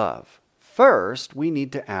commandment above, first we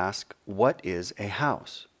need to ask, what is a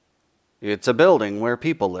house? It's a building where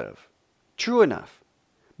people live. True enough.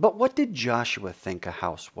 But what did Joshua think a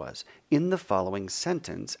house was in the following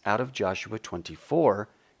sentence out of Joshua 24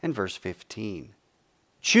 and verse 15?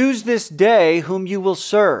 Choose this day whom you will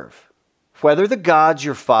serve, whether the gods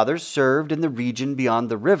your fathers served in the region beyond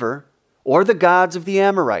the river, or the gods of the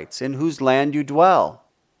Amorites in whose land you dwell.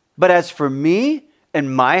 But as for me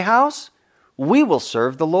and my house, we will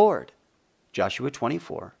serve the Lord. Joshua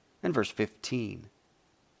 24 and verse 15.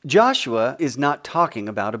 Joshua is not talking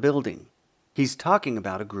about a building. He's talking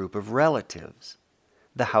about a group of relatives.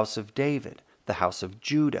 The house of David, the house of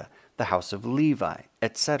Judah, the house of Levi,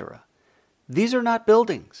 etc. These are not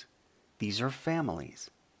buildings. These are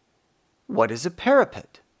families. What is a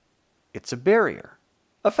parapet? It's a barrier,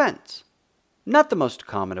 a fence. Not the most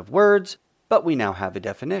common of words, but we now have a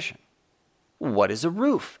definition. What is a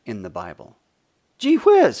roof in the Bible? Gee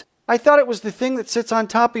whiz, I thought it was the thing that sits on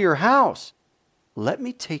top of your house. Let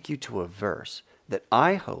me take you to a verse that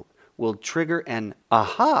I hope will trigger an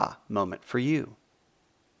aha moment for you.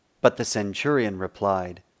 But the centurion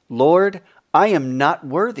replied, Lord, I am not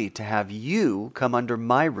worthy to have you come under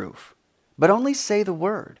my roof, but only say the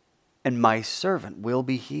word, and my servant will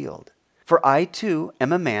be healed. For I too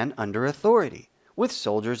am a man under authority, with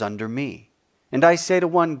soldiers under me. And I say to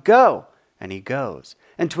one, Go, and he goes,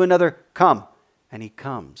 and to another, Come, and he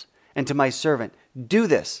comes, and to my servant, Do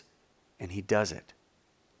this, and he does it.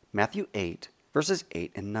 Matthew 8, verses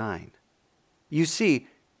 8 and 9. You see,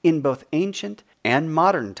 in both ancient and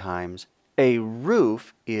modern times, a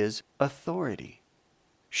roof is authority.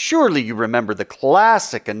 Surely you remember the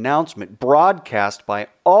classic announcement broadcast by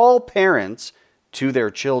all parents to their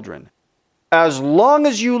children. As long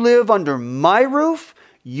as you live under my roof,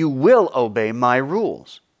 you will obey my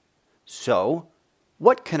rules. So,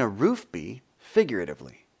 what can a roof be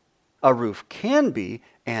figuratively? A roof can be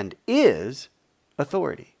and is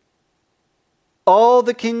authority. All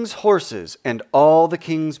the king's horses and all the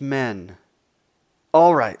king's men.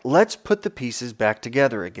 All right, let's put the pieces back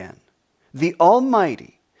together again. The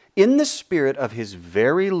Almighty, in the spirit of His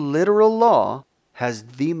very literal law, has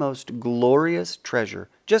the most glorious treasure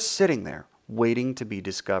just sitting there, waiting to be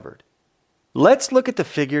discovered. Let's look at the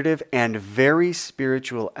figurative and very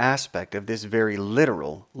spiritual aspect of this very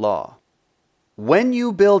literal law. When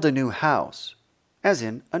you build a new house, as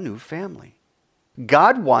in a new family,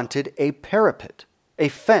 God wanted a parapet, a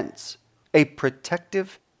fence, a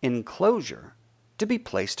protective enclosure to be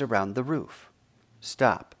placed around the roof.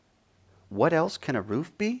 Stop. What else can a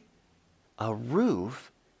roof be? A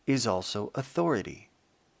roof is also authority.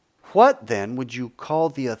 What then would you call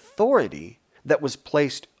the authority that was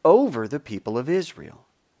placed over the people of Israel?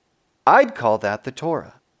 I'd call that the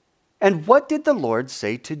Torah. And what did the Lord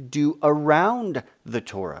say to do around the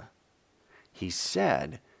Torah? He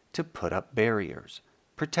said to put up barriers,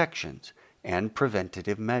 protections, and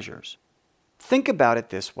preventative measures. Think about it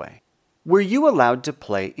this way. Were you allowed to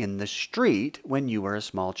play in the street when you were a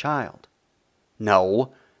small child?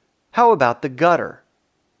 No. How about the gutter?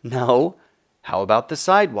 No. How about the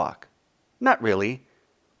sidewalk? Not really.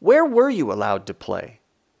 Where were you allowed to play?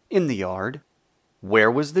 In the yard.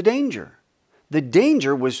 Where was the danger? The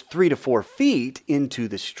danger was 3 to 4 feet into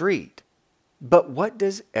the street. But what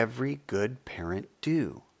does every good parent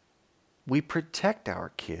do? We protect our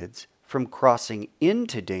kids from crossing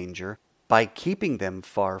into danger by keeping them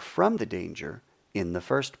far from the danger in the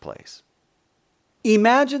first place.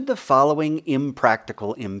 Imagine the following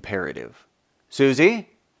impractical imperative. Susie,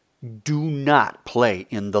 do not play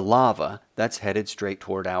in the lava that's headed straight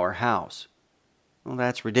toward our house. Well,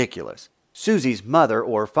 that's ridiculous. Susie's mother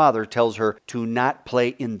or father tells her to not play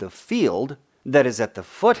in the field that is at the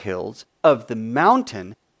foothills of the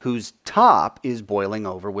mountain whose top is boiling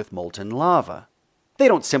over with molten lava. They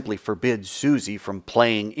don't simply forbid Susie from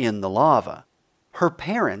playing in the lava. Her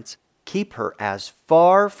parents keep her as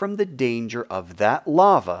far from the danger of that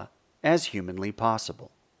lava as humanly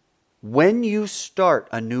possible. When you start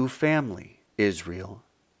a new family, Israel,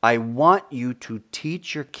 I want you to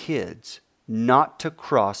teach your kids not to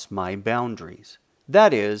cross my boundaries.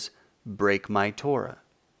 That is, break my Torah.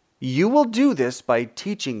 You will do this by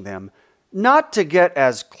teaching them not to get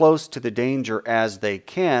as close to the danger as they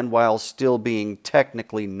can while still being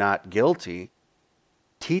technically not guilty.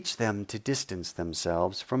 Teach them to distance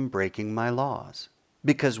themselves from breaking my laws.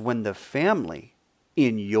 Because when the family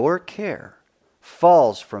in your care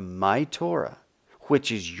falls from my Torah,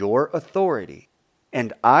 which is your authority,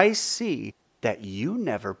 and I see that you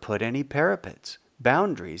never put any parapets,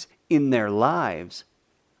 boundaries in their lives,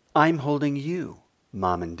 I'm holding you,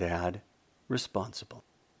 Mom and Dad, responsible.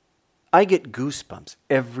 I get goosebumps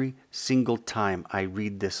every single time I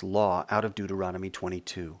read this law out of Deuteronomy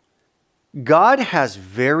 22. God has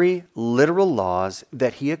very literal laws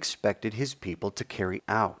that He expected His people to carry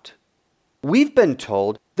out. We've been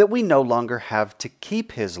told that we no longer have to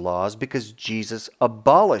keep His laws because Jesus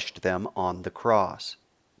abolished them on the cross.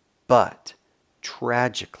 But,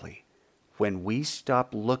 tragically, when we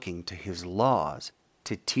stop looking to His laws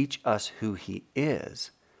to teach us who He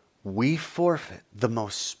is, we forfeit the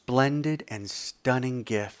most splendid and stunning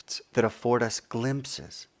gifts that afford us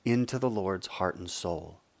glimpses into the Lord's heart and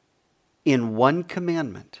soul. In one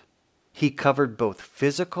commandment, He covered both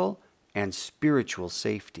physical and spiritual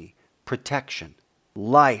safety, protection,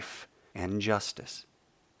 life, and justice.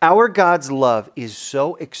 Our God's love is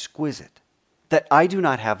so exquisite that I do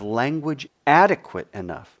not have language adequate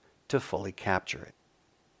enough to fully capture it.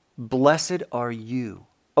 Blessed are you,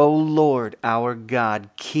 O Lord our God,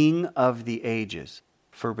 King of the ages,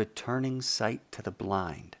 for returning sight to the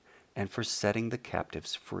blind and for setting the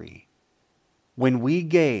captives free. When we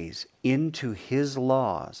gaze into His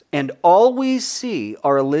laws and all we see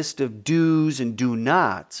are a list of do's and do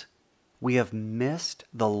nots, we have missed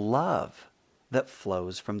the love that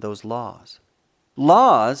flows from those laws.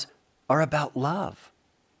 Laws are about love.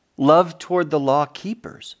 Love toward the law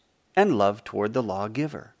keepers and love toward the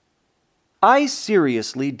lawgiver. I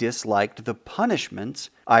seriously disliked the punishments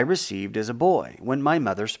I received as a boy when my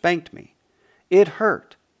mother spanked me. It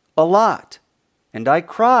hurt a lot, and I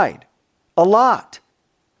cried a lot.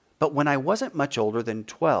 But when I wasn't much older than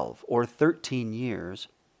 12 or 13 years,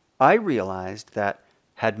 I realized that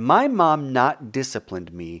had my mom not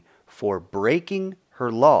disciplined me for breaking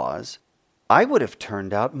her laws, I would have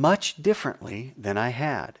turned out much differently than I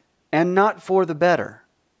had, and not for the better.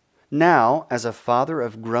 Now, as a father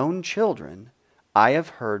of grown children, I have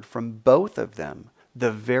heard from both of them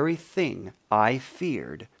the very thing I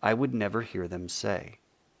feared I would never hear them say.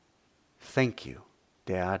 Thank you,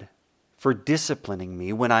 Dad, for disciplining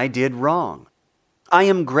me when I did wrong. I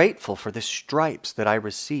am grateful for the stripes that I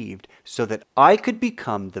received so that I could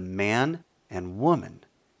become the man and woman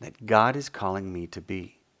that God is calling me to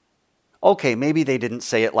be. Okay, maybe they didn't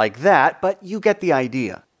say it like that, but you get the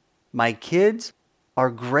idea. My kids are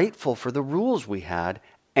grateful for the rules we had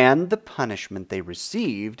and the punishment they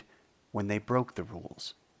received when they broke the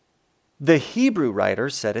rules. The Hebrew writer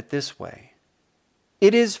said it this way: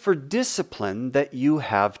 "It is for discipline that you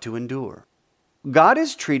have to endure." God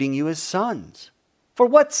is treating you as sons. For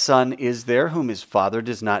what son is there whom his father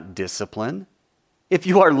does not discipline? If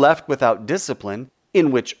you are left without discipline,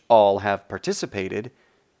 in which all have participated,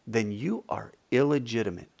 then you are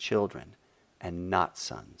illegitimate children and not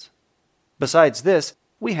sons. Besides this,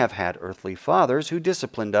 we have had earthly fathers who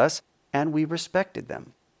disciplined us, and we respected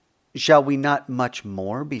them. Shall we not much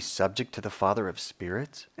more be subject to the Father of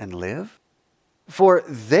spirits and live? For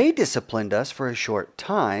they disciplined us for a short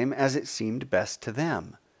time as it seemed best to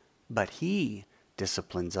them, but He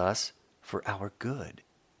disciplines us for our good,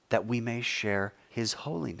 that we may share His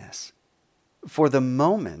holiness. For the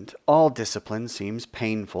moment, all discipline seems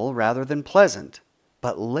painful rather than pleasant,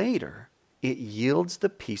 but later it yields the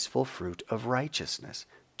peaceful fruit of righteousness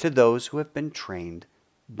to those who have been trained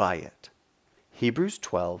by it. Hebrews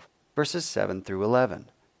 12, verses 7 through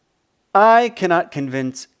 11. I cannot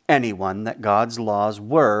convince anyone that God's laws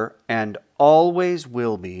were and always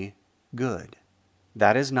will be good.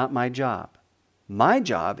 That is not my job. My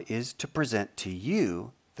job is to present to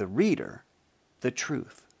you, the reader, the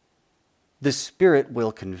truth. The Spirit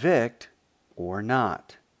will convict or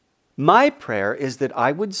not. My prayer is that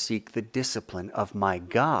I would seek the discipline of my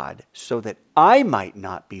God so that I might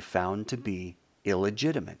not be found to be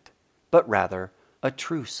illegitimate. but rather a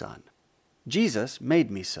true son. Jesus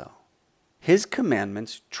made me so. His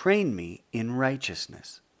commandments train me in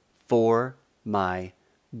righteousness for my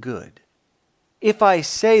good. If I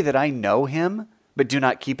say that I know him, but do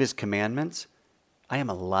not keep his commandments, I am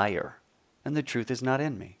a liar, and the truth is not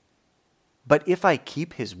in me. But if I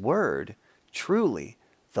keep his word, truly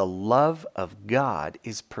the love of God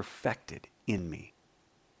is perfected in me.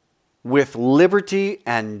 With liberty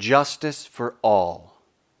and justice for all.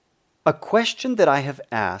 A question that I have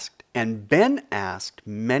asked and been asked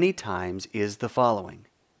many times is the following: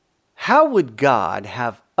 how would God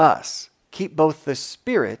have us keep both the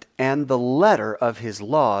spirit and the letter of his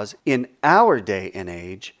laws in our day and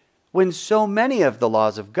age, when so many of the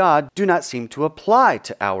laws of God do not seem to apply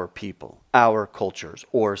to our people, our cultures,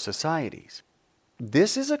 or societies?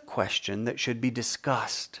 This is a question that should be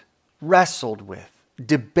discussed, wrestled with,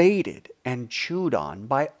 debated, and chewed on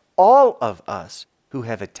by all of us who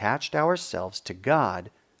have attached ourselves to God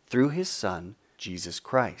through his Son, Jesus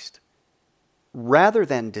Christ. Rather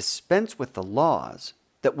than dispense with the laws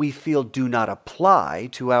that we feel do not apply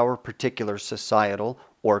to our particular societal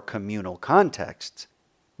or communal contexts,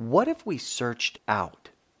 what if we searched out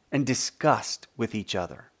and discussed with each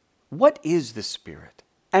other what is the Spirit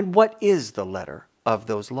and what is the letter of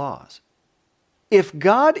those laws? If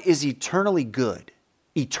God is eternally good,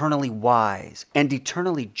 eternally wise, and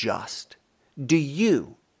eternally just, do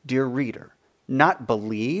you, dear reader, not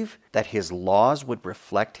believe that his laws would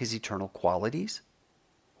reflect his eternal qualities?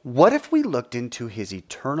 What if we looked into his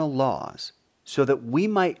eternal laws so that we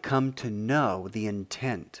might come to know the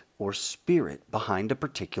intent or spirit behind a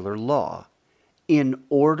particular law, in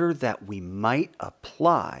order that we might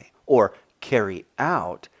apply or carry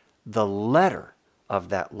out the letter of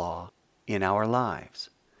that law in our lives?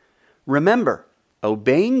 Remember,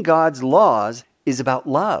 obeying God's laws is about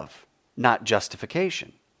love, not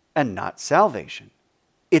justification, and not salvation.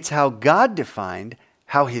 It's how God defined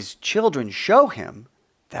how his children show him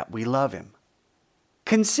that we love him.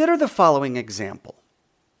 Consider the following example.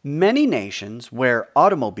 Many nations where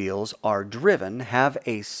automobiles are driven have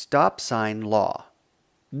a stop sign law.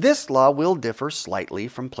 This law will differ slightly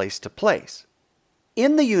from place to place.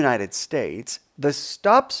 In the United States, the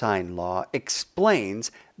stop sign law explains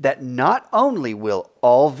that not only will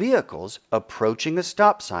all vehicles approaching a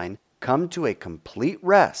stop sign come to a complete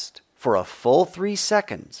rest for a full 3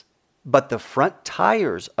 seconds, but the front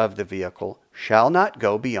tires of the vehicle shall not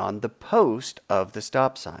go beyond the post of the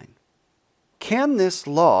stop sign. Can this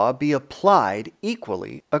law be applied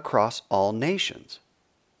equally across all nations?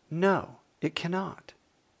 No, it cannot.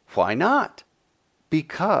 Why not?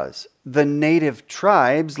 Because the native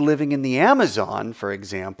tribes living in the Amazon, for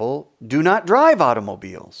example, do not drive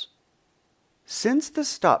automobiles. Since the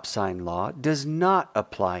stop sign law does not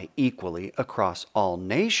apply equally across all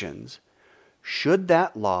nations, should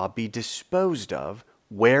that law be disposed of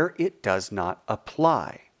where it does not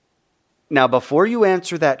apply? Now, before you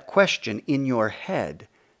answer that question in your head,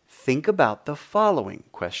 think about the following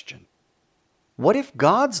question. What if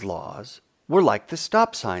God's laws were like the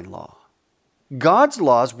stop sign law? God's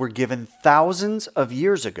laws were given thousands of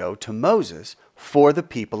years ago to Moses for the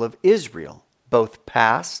people of Israel, both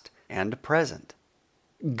past and present.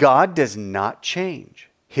 God does not change.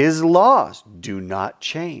 His laws do not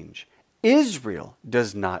change. Israel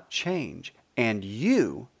does not change. And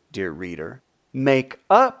you, dear reader, make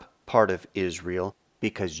up part of Israel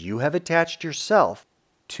because you have attached yourself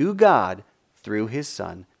to God through his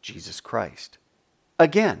Son, Jesus Christ.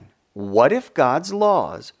 Again, what if God's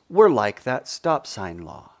laws were like that stop sign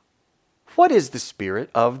law? What is the spirit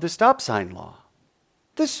of the stop sign law?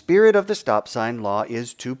 The spirit of the stop sign law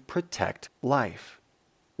is to protect life.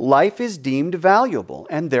 Life is deemed valuable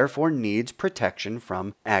and therefore needs protection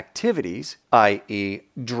from activities, i.e.,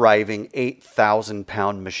 driving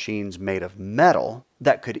 8,000-pound machines made of metal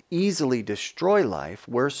that could easily destroy life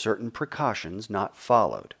were certain precautions not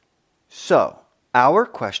followed. So, our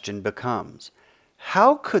question becomes,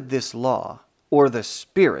 how could this law, or the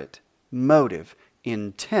spirit, motive,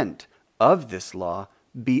 intent of this law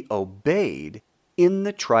be obeyed in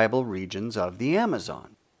the tribal regions of the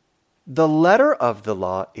Amazon? The letter of the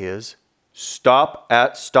law is, stop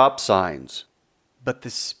at stop signs. But the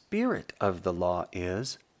spirit of the law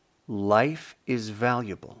is, life is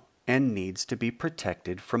valuable and needs to be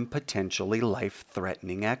protected from potentially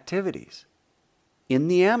life-threatening activities. In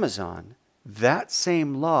the Amazon, that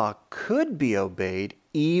same law could be obeyed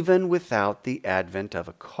even without the advent of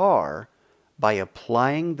a car by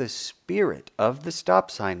applying the spirit of the stop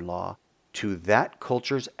sign law to that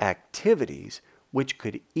culture's activities, which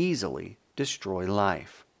could easily destroy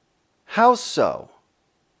life. How so?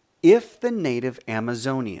 If the native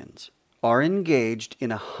Amazonians are engaged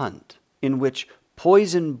in a hunt in which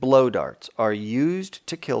poison blow darts are used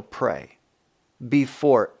to kill prey,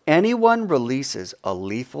 before anyone releases a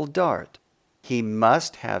lethal dart, he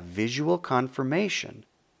must have visual confirmation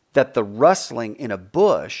that the rustling in a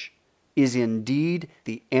bush is indeed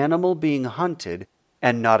the animal being hunted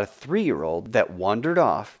and not a 3-year-old that wandered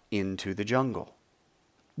off into the jungle.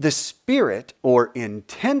 The spirit or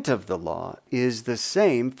intent of the law is the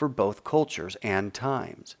same for both cultures and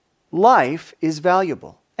times. Life is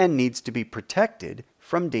valuable and needs to be protected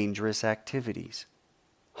from dangerous activities.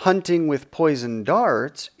 Hunting with poison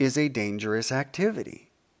darts is a dangerous activity,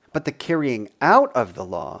 but the carrying out of the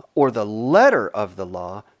law or the letter of the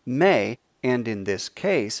law may, and in this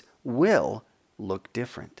case will, look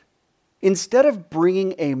different. Instead of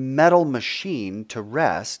bringing a metal machine to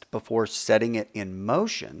rest before setting it in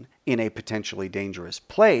motion in a potentially dangerous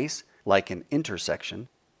place, like an intersection,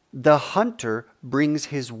 the hunter brings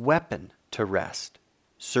his weapon to rest,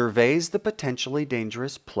 surveys the potentially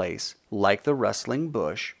dangerous place, like the rustling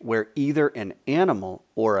bush where either an animal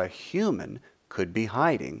or a human could be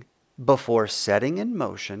hiding, before setting in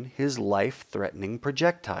motion his life-threatening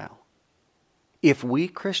projectile. If we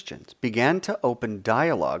Christians began to open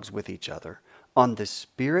dialogues with each other on the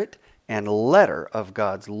spirit and letter of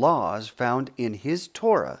God's laws found in His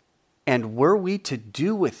Torah, and were we to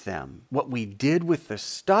do with them what we did with the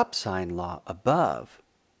stop sign law above,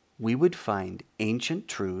 we would find ancient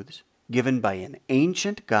truths given by an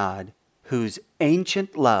ancient God whose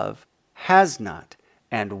ancient love has not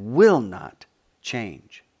and will not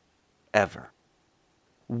change, ever.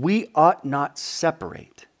 We ought not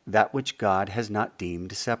separate that which God has not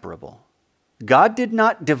deemed separable. God did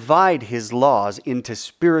not divide His laws into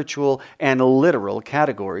spiritual and literal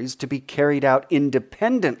categories to be carried out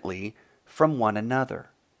independently from one another.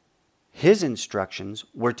 His instructions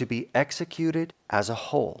were to be executed as a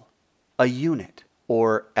whole, a unit,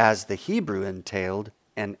 or as the Hebrew entailed,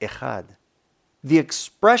 an echad. The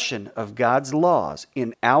expression of God's laws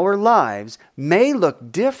in our lives may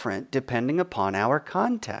look different depending upon our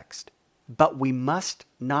context, but we must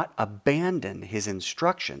not abandon His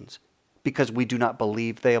instructions because we do not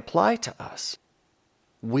believe they apply to us.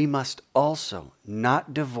 We must also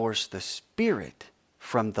not divorce the spirit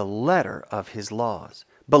from the letter of His laws,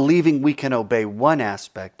 believing we can obey one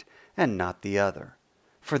aspect and not the other,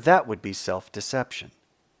 for that would be self-deception.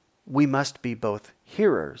 We must be both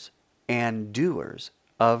hearers and doers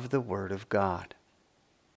of the Word of God.